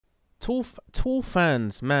Tool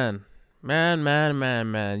fans, man.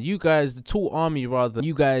 You guys, the Tool army rather,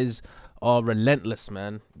 you guys are relentless,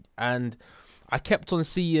 man. And I kept on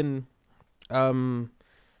seeing Fibonacci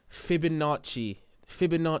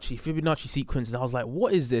sequence, and I was like,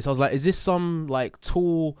 what is this? I was like, is this some like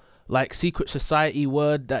Tool like secret society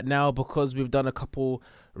word that now, because we've done a couple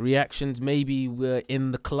reactions, maybe we're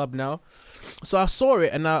in the club now? So I saw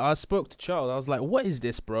it and I spoke to Charles. I was like, what is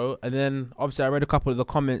this, bro? And then obviously I read a couple of the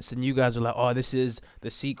comments and you guys were like, oh, this is the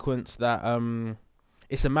sequence that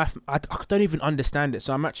it's a math. I don't even understand it,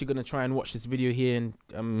 so I'm actually gonna try and watch this video here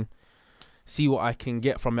and see what I can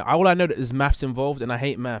get from it. All I know that there's maths involved, and I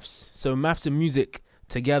hate maths. So maths and music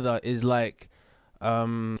together is like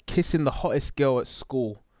kissing the hottest girl at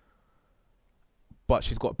school, but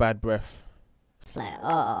she's got bad breath. It's like,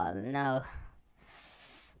 oh no,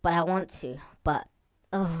 but I want to, but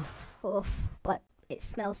but it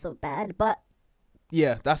smells so bad. But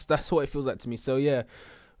yeah, that's what it feels like to me. So yeah,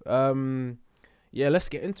 yeah, let's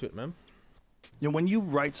get into it, man. You know, when you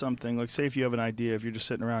write something, like say if you have an idea, if you're just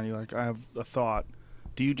sitting around, you're like, I have a thought.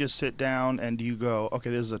 Do you just sit down and do you go, okay,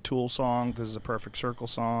 this is a Tool song, this is a Perfect Circle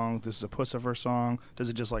song, this is a Pussifer song? Does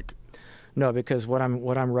it just like? No, because what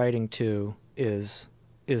I'm writing to is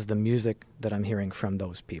the music that I'm hearing from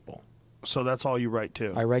those people. So that's all you write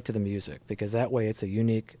to? I write to the music because that way it's a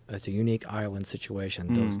unique island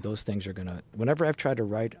situation. Those things are gonna. Whenever I've tried to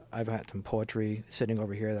write, I've had some poetry sitting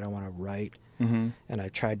over here that I want to write, and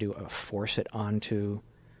I've tried to force it onto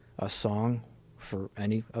a song for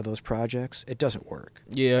any of those projects. It doesn't work.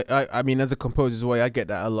 Yeah, I mean, as a composer's way, I get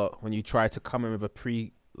that a lot when you try to come in with a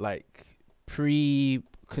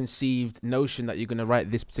preconceived notion that you're gonna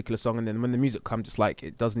write this particular song, and then when the music comes, it's like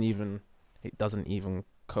it doesn't even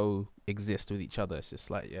coexist with each other. It's just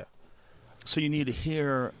like, yeah. So you need to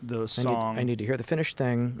hear the song. I need to hear the finished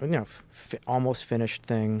thing, you know, almost finished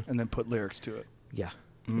thing, and then put lyrics to it. Yeah.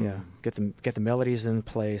 Yeah, get the melodies in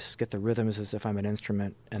place, get the rhythms as if I'm an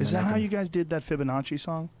instrument. And is that how you guys did that Fibonacci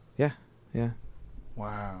song? Yeah, yeah.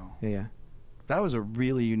 Wow. Yeah. That was a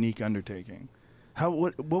really unique undertaking.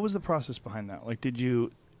 What was the process behind that? Like, did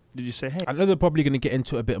you say, hey? I know they're probably going to get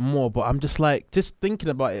into it a bit more, but I'm just thinking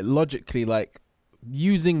about it logically, like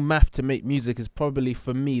using math to make music is probably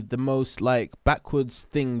for me the most like backwards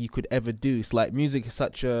thing you could ever do. It's like music is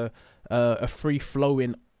such a free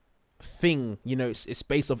flowing thing, you know, it's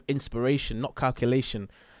based off inspiration, not calculation.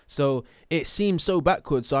 So it seems so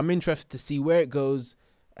backwards. So I'm interested to see where it goes,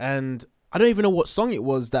 and I don't even know what song it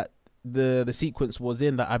was that the sequence was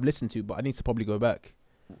in that I've listened to, but I need to probably go back.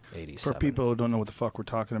 87. For people who don't know what the fuck we're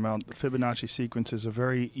talking about, the Fibonacci sequence is a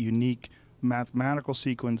very unique mathematical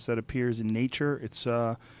sequence that appears in nature. It's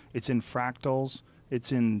in fractals.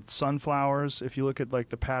 It's in sunflowers. If you look at like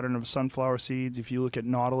the pattern of sunflower seeds, if you look at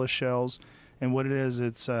nautilus shells, and what it is,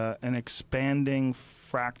 it's an expanding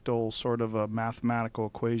fractal sort of a mathematical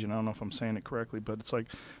equation. I don't know if I'm saying it correctly, but it's like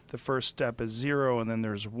the first step is 0, and then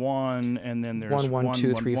there's 1, and then there's 1,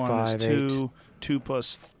 2, 3, 5, 2, 2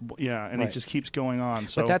 plus, yeah, and right. It just keeps going on.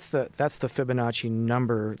 So but that's the Fibonacci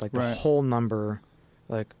number, like the whole number,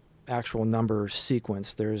 like actual number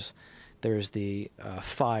sequence. There's the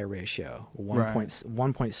phi ratio,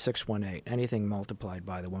 1.618. Anything multiplied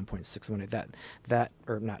by the 1.618, that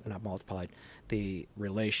or not multiplied, the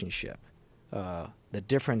relationship, the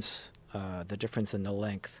difference in the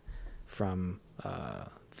length from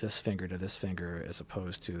this finger to this finger as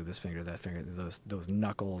opposed to this finger to that finger. Those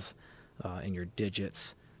knuckles in your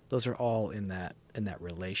digits, those are all in that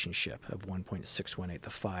relationship of 1.618,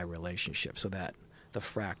 the phi relationship. So that the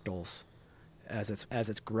fractals, as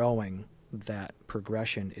it's growing, that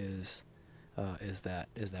progression is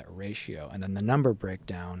that ratio, and then the number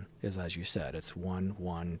breakdown is, as you said, it's 1,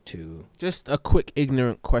 1, 2. Just a quick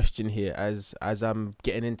ignorant question here, as I'm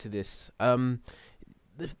getting into this.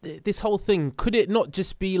 This whole thing, could it not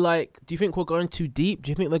just be like? Do you think we're going too deep?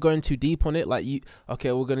 Do you think they're going too deep on it? Like,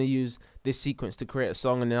 okay, we're gonna use this sequence to create a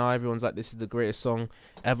song, and now everyone's like, this is the greatest song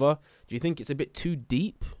ever. Do you think it's a bit too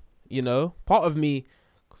deep? You know, part of me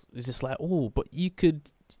is just like, oh, but you could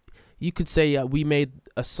say we made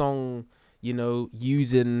a song, you know,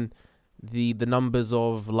 using the numbers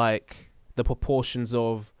of like the proportions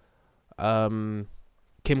of Kim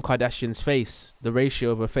Kardashian's face, the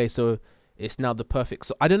ratio of her face, so it's now the perfect.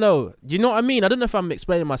 So I don't know. Do you know what I mean? I don't know if I'm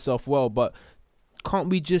explaining myself well, but can't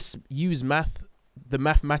we just use the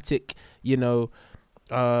mathematic, you know,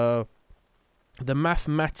 the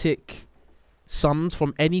mathematic sums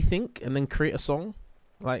from anything and then create a song?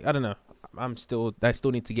 Like, I don't know. I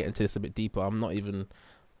still need to get into this a bit deeper. I'm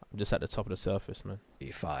just at the top of the surface, man.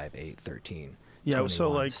 5, 8, 13. Yeah, so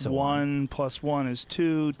 21, like so 1 plus 1 is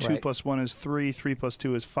 2, 2 Right. plus 1 is 3, 3 plus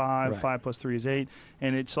 2 is 5, Right. 5 plus 3 is 8,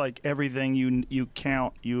 and it's like everything you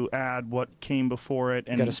count, you add what came before it.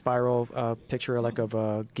 You And got a spiral picture like of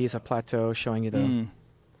a Giza plateau showing you the.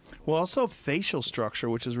 Well, also facial structure,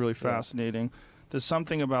 which is really fascinating. There's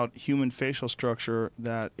something about human facial structure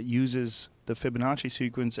that uses the Fibonacci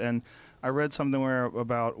sequence, and I read something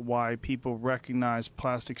about why people recognize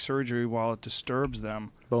plastic surgery while it disturbs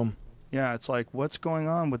them. Boom. Yeah, it's like, what's going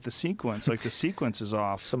on with the sequence? Like, the sequence is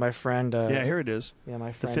off. So my friend. Yeah, here it is. Yeah,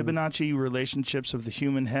 my The friend. Fibonacci relationships of the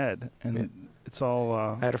human head, and it's all.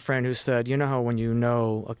 I had a friend who said, you know how when you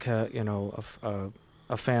know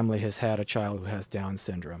a family has had a child who has Down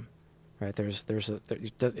syndrome, right?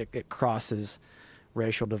 It crosses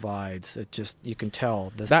racial divides. It just, you can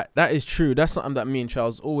tell this. That is true. That's something that me and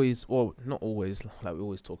Charles always, or not always, like we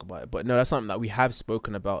always talk about it, but no, that's something that we have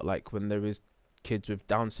spoken about. Like when there is kids with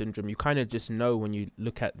Down syndrome, you kind of just know when you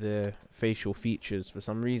look at their facial features for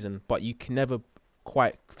some reason, but you can never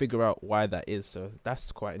quite figure out why that is. So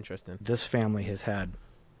that's quite interesting. This family has had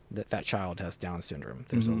that child has Down syndrome.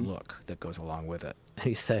 There's a look that goes along with it. And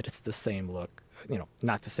he said it's the same look,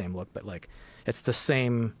 not the same look, but like it's the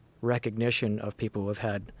same recognition of people who have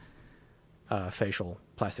had facial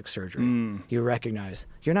plastic surgery. You recognize,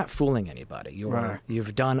 you're not fooling anybody.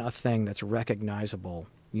 You've done a thing that's recognizable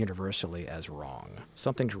universally as wrong.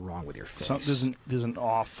 Something's wrong with your face. There's an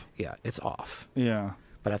off. Yeah, it's off. Yeah.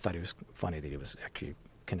 But I thought it was funny that he was actually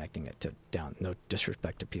connecting it to Down. No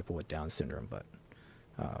disrespect to people with Down syndrome, but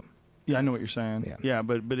Yeah, I know what you're saying. Yeah,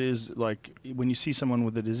 but it is like when you see someone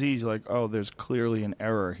with a disease, like, oh, there's clearly an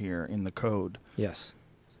error here in the code. yes.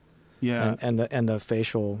 Yeah. And the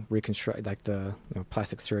facial reconstruct, like the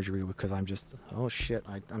plastic surgery, because I'm just, oh shit,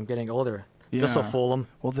 I'm getting older. Yeah. This'll fool them.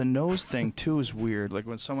 Well, the nose thing too is weird. Like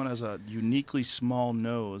when someone has a uniquely small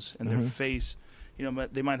nose and their face,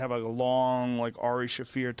 they might have like a long, like Ari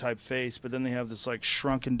Shaffir type face, but then they have this like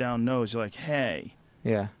shrunken down nose. You're like, hey,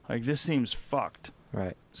 Yeah. like this seems fucked.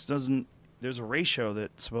 Right. This doesn't. There's a ratio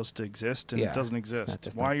that's supposed to exist and it doesn't exist.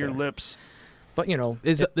 Why are your lips? But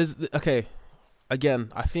There's okay. Again,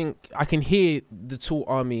 I think I can hear the Tool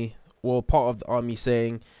Army or part of the army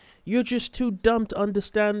saying, "You're just too dumb to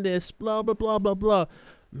understand this." Blah blah blah blah blah.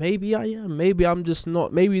 Maybe I am. Maybe I'm just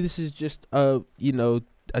not. Maybe this is just a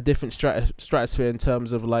different stratosphere in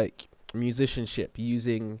terms of like musicianship,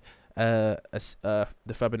 using the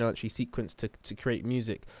Fibonacci sequence to create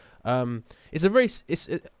music. It's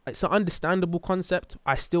an understandable concept.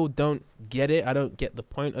 I still don't get it. I don't get the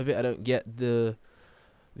point of it. I don't get the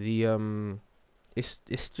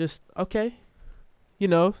it's just okay.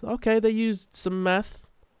 Okay, they used some math,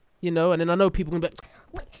 and then I know people can be like,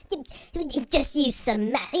 You just use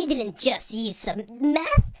some math. You didn't just use some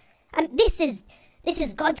math. This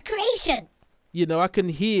is God's creation. I can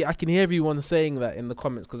hear everyone saying that in the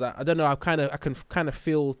comments, because I don't know, I can kind of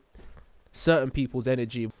feel certain people's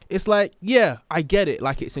energy. It's like, yeah, I get it,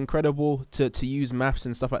 like it's incredible to use maths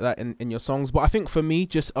and stuff like that in your songs, but I think for me,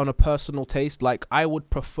 just on a personal taste, like I would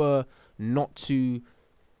prefer not to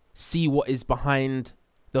see what is behind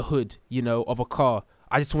the hood, of a car.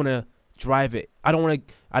 I just want to drive it. I don't want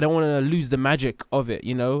to lose the magic of it,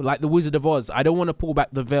 like the Wizard of Oz. I don't want to pull back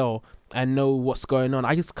the veil and know what's going on.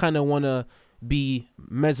 I just kind of want to be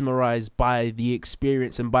mesmerized by the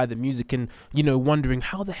experience and by the music, and wondering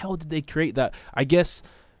how the hell did they create that. I guess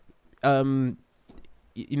Maynard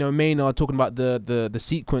talking about the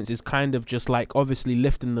sequence is kind of just like obviously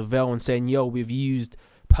lifting the veil and saying, yo, we've used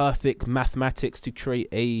perfect mathematics to create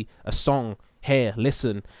a song. Here,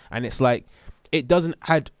 listen. And it's like, it doesn't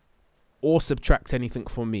add or subtract anything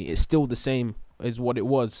for me. It's still the same as what it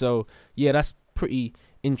was. So yeah, that's pretty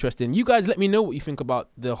interesting. You guys let me know what you think about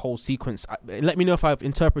the whole sequence. Let me know if I've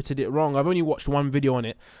interpreted it wrong. I've only watched one video on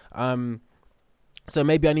it, so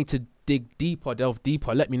maybe I need to delve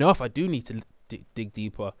deeper. Let me know if I do need to dig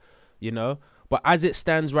deeper, but as it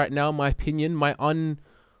stands right now, my opinion, my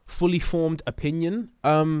unfully formed opinion,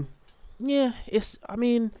 yeah, it's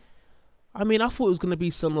I thought it was gonna be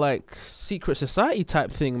some like secret society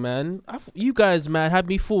type thing, man. You guys, man, had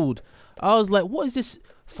me fooled. I was like, what is this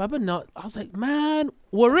Fibonacci? I was like, man,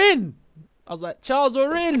 we're in. I was like, Charles,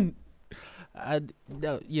 we're in. And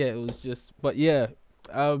no, yeah, it was just, but yeah,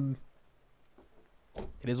 it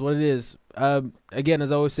is what it is. Again,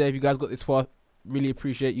 as I always say, if you guys got this far, really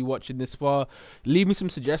appreciate you watching this far. Leave me some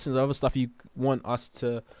suggestions of other stuff you want us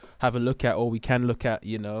to have a look at, or we can look at.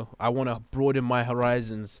 I want to broaden my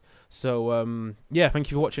horizons. So yeah, thank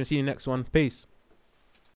you for watching. See you next one. Peace.